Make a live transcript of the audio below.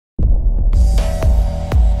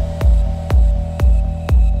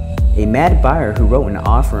A mad buyer who wrote an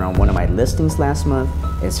offer on one of my listings last month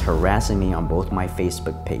is harassing me on both my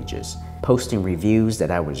Facebook pages, posting reviews that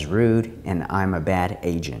I was rude and I'm a bad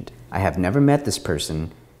agent. I have never met this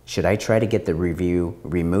person. Should I try to get the review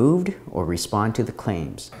removed or respond to the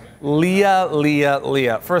claims?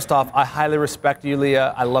 Leah. First off, I highly respect you,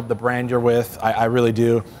 Leah. I love the brand you're with. I really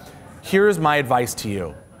do. Here's my advice to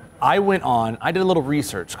you. I did a little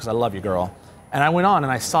research because I love you, girl. And I went on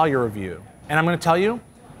and I saw your review. And I'm going to tell you,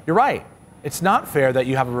 you're right. It's not fair that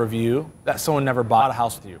you have a review that someone never bought a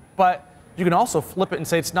house with you. But you can also flip it and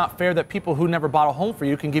say it's not fair that people who never bought a home for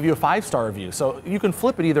you can give you a 5-star review. So you can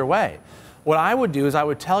flip it either way. What I would do is I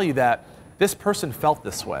would tell you that this person felt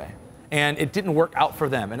this way and it didn't work out for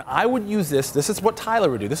them. And I would use this is what Tyler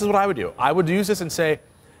would do. This is what I would do. I would use this and say,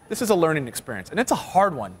 this is a learning experience. And it's a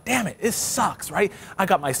hard one. Damn it, it sucks, right? I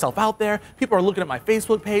got myself out there. People are looking at my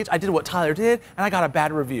Facebook page. I did what Tyler did and I got a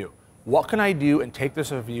bad review. What can I do and take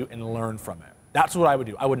this review and learn from it? That's what I would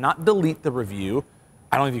do. I would not delete the review.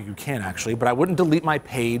 I don't think you can actually, but I wouldn't delete my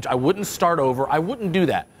page. I wouldn't start over. I wouldn't do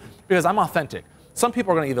that because I'm authentic. Some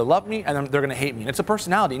people are going to either love me and they're going to hate me. And it's a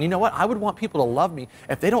personality. And you know what? I would want people to love me.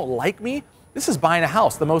 If they don't like me, this is buying a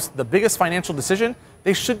house, the biggest financial decision.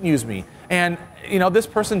 They shouldn't use me. And you know, this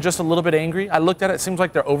person just a little bit angry. I looked at it. It seems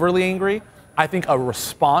like they're overly angry. I think a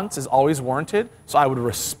response is always warranted, so I would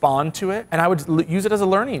respond to it, and I would use it as a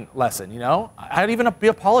learning lesson, you know? I'd even be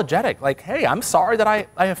apologetic, like, hey, I'm sorry that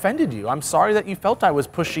I offended you. I'm sorry that you felt I was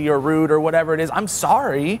pushy or rude or whatever it is. I'm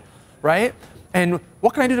sorry, right? And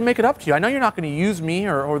what can I do to make it up to you? I know you're not going to use me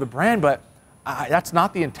or the brand, but that's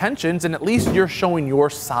not the intentions, and at least you're showing your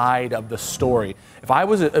side of the story. If I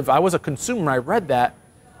was a consumer and I read that,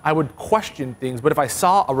 I would question things, but if I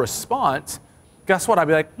saw a response, guess what? I'd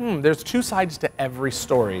be like, there's two sides to every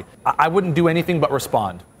story. I wouldn't do anything but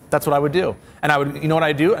respond. That's what I would do. And I would, you know what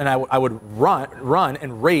I do? And I would run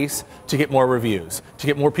and race to get more reviews, to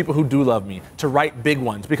get more people who do love me, to write big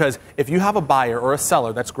ones. Because if you have a buyer or a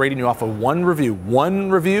seller that's grading you off of one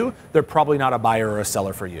review, they're probably not a buyer or a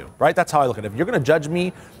seller for you, right? That's how I look at it. If you're gonna judge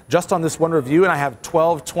me just on this one review and I have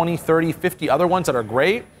 12, 20, 30, 50 other ones that are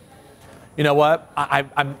great, you know what?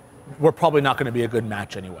 We're probably not going to be a good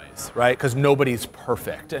match anyways, right? Because nobody's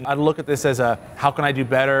perfect. And I'd look at this as how can I do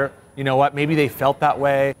better? You know what? Maybe they felt that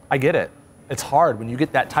way. I get it. It's hard when you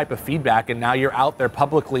get that type of feedback and now you're out there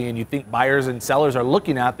publicly and you think buyers and sellers are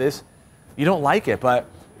looking at this. You don't like it, but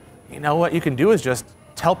you know what you can do is just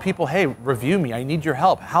tell people, hey, review me. I need your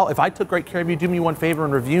help. If I took great care of you, do me one favor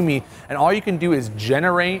and review me. And all you can do is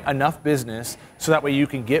generate enough business so that way you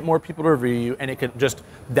can get more people to review you, and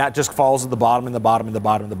that just falls to the bottom and the bottom and the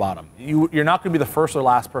bottom and the bottom. You're not going to be the first or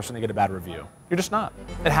last person to get a bad review. You're just not.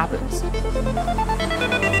 It happens.